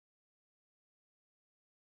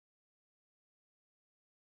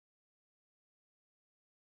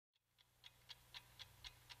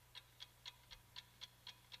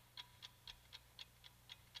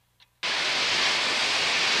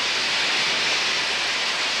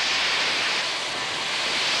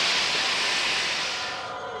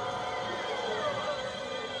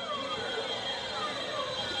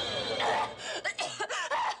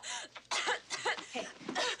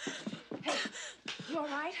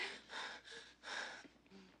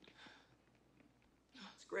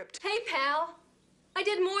script. Hey, pal. I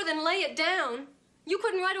did more than lay it down. You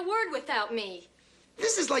couldn't write a word without me.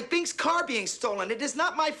 This is like Bink's car being stolen. It is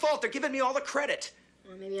not my fault. They're giving me all the credit.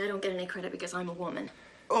 Well, maybe I don't get any credit because I'm a woman.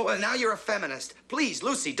 Oh, well, now you're a feminist. Please,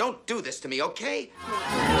 Lucy, don't do this to me, okay?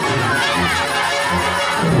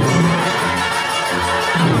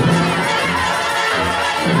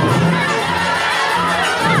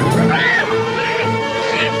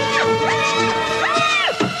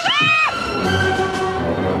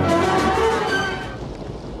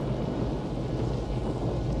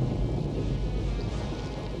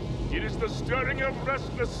 It is the stirring of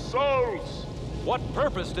restless souls. What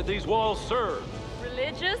purpose did these walls serve?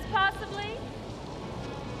 Religious, possibly?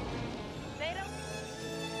 They don't...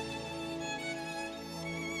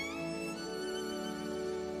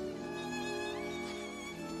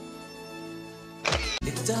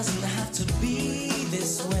 It doesn't have to be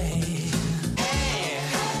this way. Hey,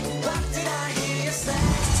 what did I hear you say?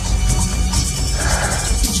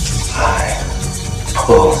 I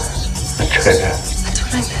pull the trigger. That's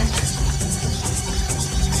what I meant.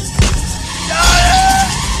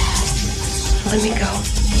 Let me go.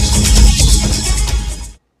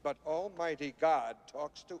 But Almighty God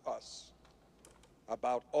talks to us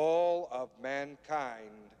about all of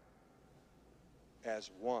mankind as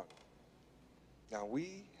one. Now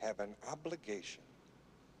we have an obligation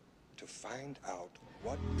to find out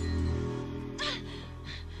what...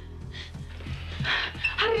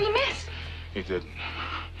 How did he miss? He did.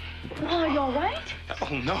 Oh, are you all right?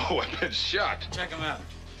 Oh, no, I've been shot. Check him out.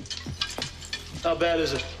 How bad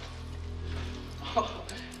is it? Oh,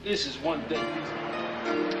 this is one thing.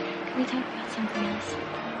 Can we talk about something else?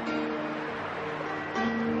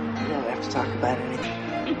 We don't have to talk about anything.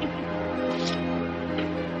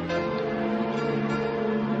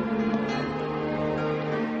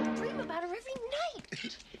 Dream about her every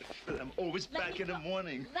night. But I'm always back in the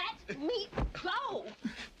morning. Let me go.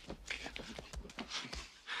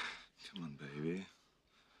 Come on, baby.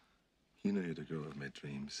 You know you're the girl of my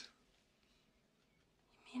dreams.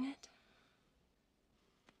 You mean it?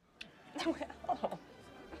 Well,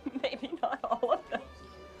 maybe not all of them.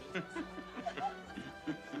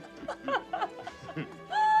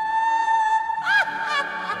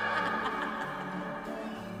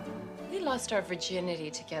 We lost our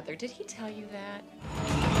virginity together. Did he tell you that?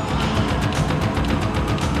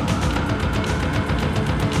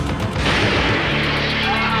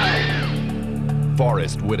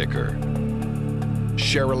 Forrest Whitaker,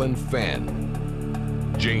 Sherilyn Fenn,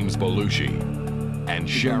 James Belushi, and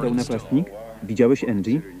Sharon. Napastnik? Widziałeś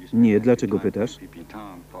Angie? Nie, dlaczego pytasz?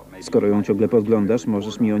 Skoro ją ciągle podglądasz,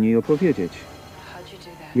 możesz mi o niej opowiedzieć.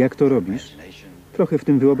 Jak to robisz? Trochę w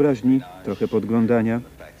tym wyobraźni, trochę podglądania,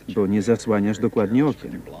 bo nie zasłaniasz dokładnie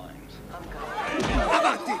okiem.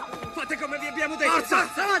 Avanti! Fate come vi abbiamo detto! Forza!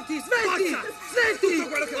 Avanti! Svelti! Svelti! Tutto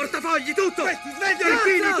quello che... Portafogli, tutto! Svelti!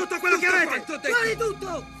 Delfini, tutto quello che avete! Quali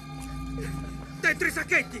tutto? Dentro i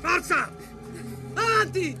sacchetti! Forza!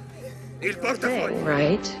 Avanti! Il portafoglio!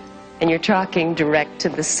 Right? And you're talking direct to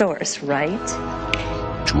the source, right?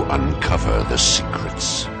 To uncover the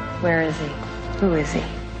secrets. Where is he? Who is he?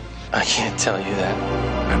 I can't tell you that.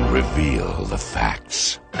 And reveal the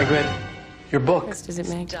facts. I read your book. What does it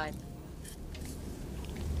make?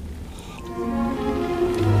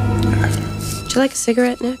 Would you like a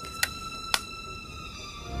cigarette, Nick?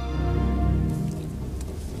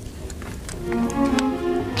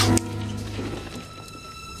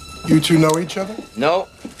 You two know each other? No.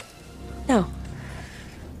 No.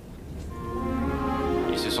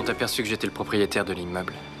 Ils se sont aperçus que j'étais le propriétaire de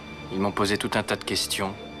l'immeuble. Ils m'ont posé tout un tas de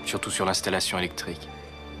questions, surtout sur l'installation électrique.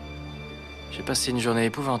 J'ai passé une journée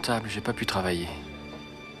épouvantable, j'ai pas pu travailler.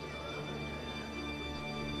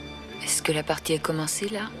 Est-ce que la partie a commencé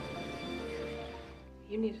là?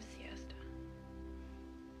 You need a siesta.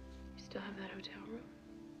 You still have that hotel room?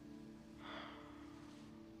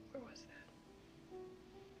 Where was that?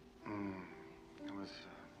 It was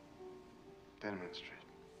Denman Street.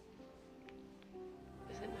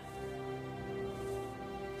 Is it nice?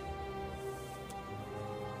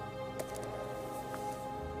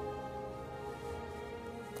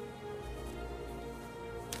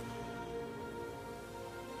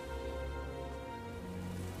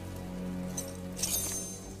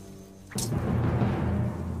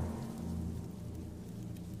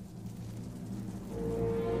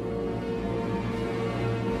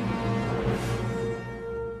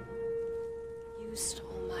 You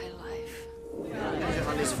stole my life.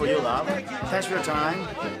 This for you, love. Thanks for your time.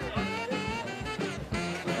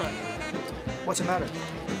 What's the matter?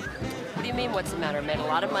 What do you mean, what's the matter? I made a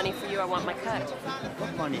lot of money for you. I want my cut.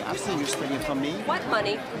 What money? I've seen you spending from me. What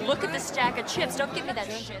money? Look at the stack of chips. Don't give me that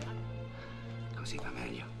shit. Così va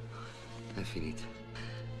meglio. È finita.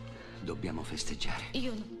 Dobbiamo festeggiare.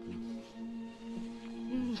 Io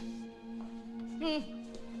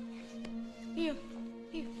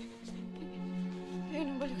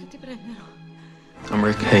non voglio che ti prendano. I'm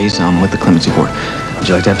Rick Hayes. I'm with the Clemency Board. Would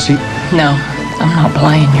you like to have a seat? No, I'm not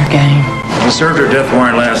playing your game. I served her death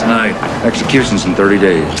warrant last night. Execution's in 30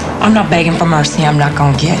 days. I'm not begging for mercy I'm not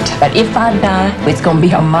gonna get. But if I die, it's gonna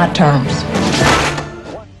be on my terms.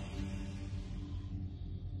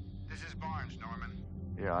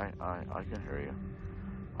 Yeah, I can hear you.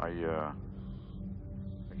 I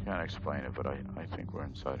can't explain it, but I think we're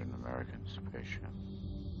inside an American spaceship.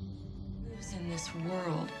 Lives in this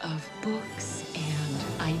world of books and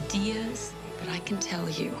ideas, but I can tell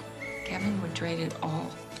you, Kevin would trade it all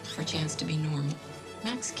for a chance to be normal.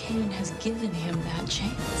 Max Kane has given him that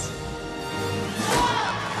chance.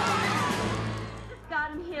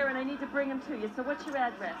 Got him here, and I need to bring him to you. So what's your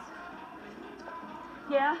address?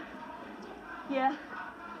 Yeah? Yeah?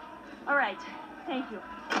 All right. Thank you.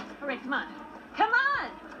 All right, come on. Come on!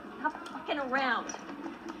 Stop fucking around. Stop.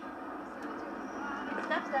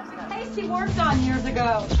 Casey worked on years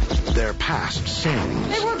ago. Their past sins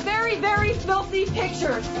They were very, very filthy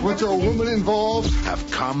pictures. Once a woman involved have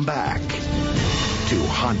come back to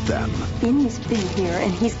haunt them. Benny's been here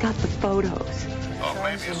and he's got the photos. Oh,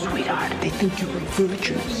 maybe, sweetheart, they think you're a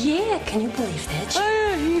virgin. Yeah, can you believe that?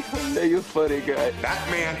 Hey, you funny guy. That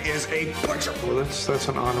man is a butcher. Well, that's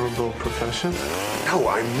an honorable profession. No,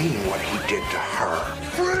 I mean what he did to her.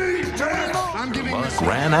 Freeze! I'm giving Luck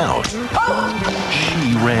ran out.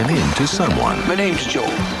 She ran into someone. My name's Joel.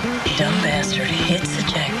 Dumb bastard hits the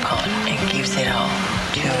jackpot and gives it all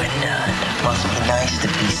to a nun. Must be nice to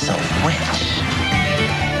be so rich.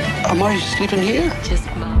 Am I sleeping here? Just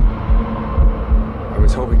I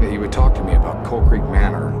was hoping that you would talk to me about Coal Creek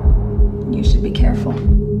Manor. You should be careful.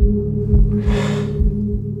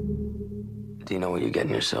 Do you know what you're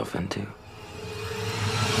getting yourself into?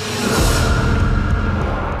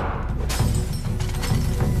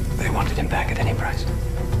 They wanted him back at any price.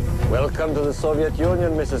 Welcome to the Soviet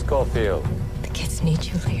Union, Mrs. Caulfield. The kids need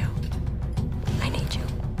you, Leo. I need you.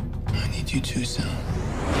 I need you too, son.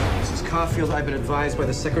 Mrs. Caulfield, I've been advised by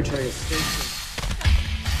the Secretary of State.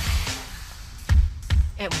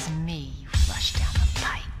 It was me you flushed down the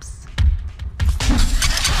pipes.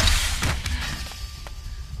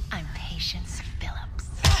 I'm Patience Phillips.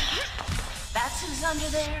 That's who's under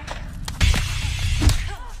there?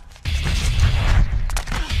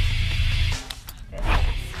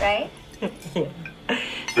 Right?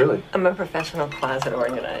 Really? I'm a professional closet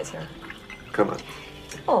organizer. Come on.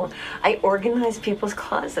 Oh, I organize people's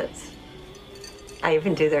closets. I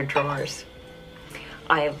even do their drawers.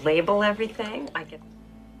 I label everything. I get...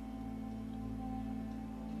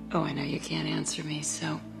 Oh, I know you can't answer me,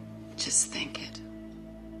 so just think it.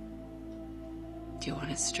 Do you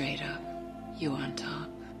want it straight up? You on top?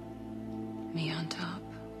 Me on top?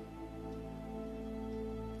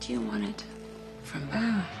 Do you want it from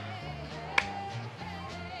back?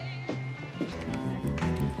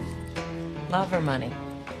 Love or money?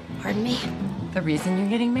 Pardon me? The reason you're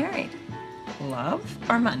getting married. Love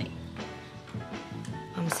or money?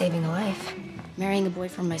 I'm saving a life. Marrying a boy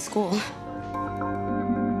from my school.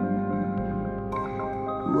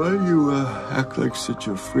 Why do you act like such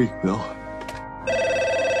a freak, Bill?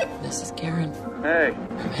 This is Karen. Hey.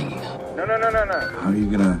 I'm hanging up. No. How are you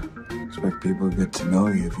gonna expect people to get to know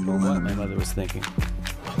you if you don't let them? My mother was thinking.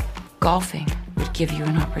 Golfing would give you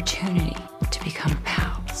an opportunity to become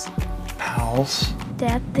pals. Pals?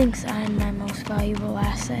 Dad thinks I'm my most valuable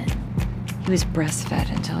asset. He was breastfed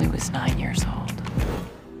until he was 9 years old.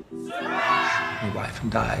 Your wife and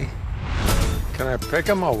die. Can I pick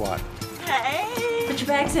him or what? Hey! Put your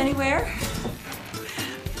bags anywhere.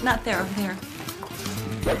 Not there, over there.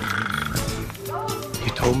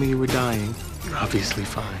 You told me you were dying. You're obviously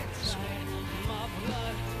fine.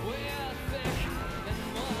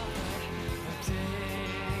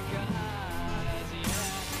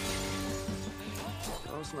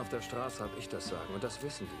 Draußen auf der Straße habe ich das Sagen und das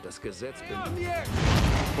wissen die. Das Gesetz bin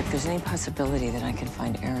If there's any possibility that I can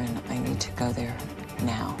find Aaron, I need to go there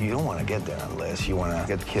now. You don't want to get there unless you want to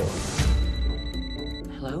get killed.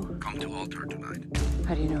 Hello? Come to altar tonight.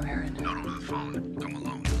 How do you know Aaron? Not over the phone. Come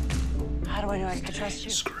alone. How do I know I can trust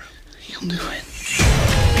you? Screw. You'll do it.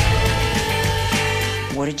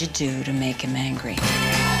 What did you do to make him angry?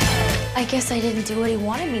 I guess I didn't do what he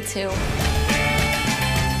wanted me to.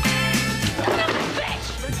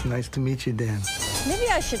 It's nice to meet you, Dan. Maybe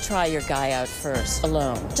I should try your guy out first,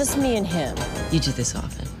 alone. Just me and him. You do this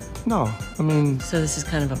often? No, I mean... So this is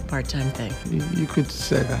kind of a part-time thing? You could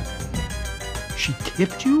say that. She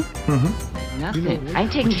tipped you? Mm-hmm. Nothing. You know, I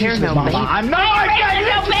ain't taking care of no baby. I'm not taking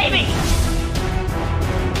no baby!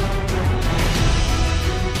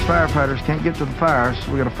 Firefighters can't get to the fires,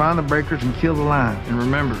 so we gotta find the breakers and kill the line. And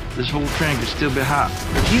remember, this whole train could still be hot.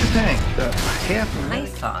 What do you think? I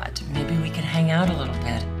thought maybe we could hang out a little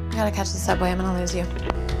bit. I gotta catch the subway. I'm gonna lose you.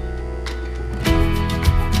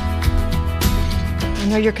 I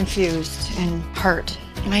know you're confused and hurt.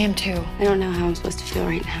 And I am too. I don't know how I'm supposed to feel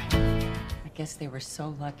right now. I guess they were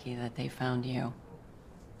so lucky that they found you.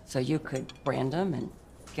 So you could brand them and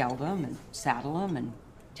geld them and saddle them and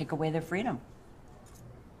take away their freedom.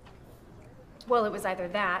 Well, it was either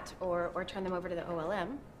that or turn them over to the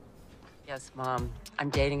OLM. Yes, Mom.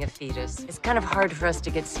 I'm dating a fetus. It's kind of hard for us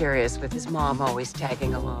to get serious with his mom always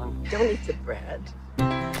tagging along. Don't eat the bread.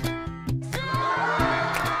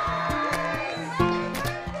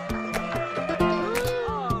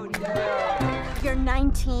 You're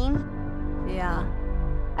 19? Yeah.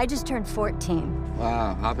 I just turned 14.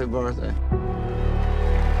 Wow, happy birthday.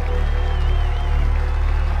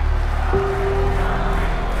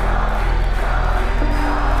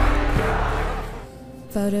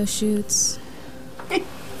 Photo shoots.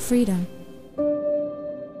 Freedom.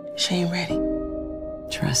 She ain't ready.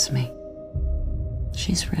 Trust me.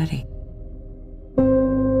 She's ready.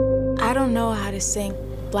 I don't know how to sync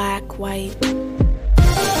black, white,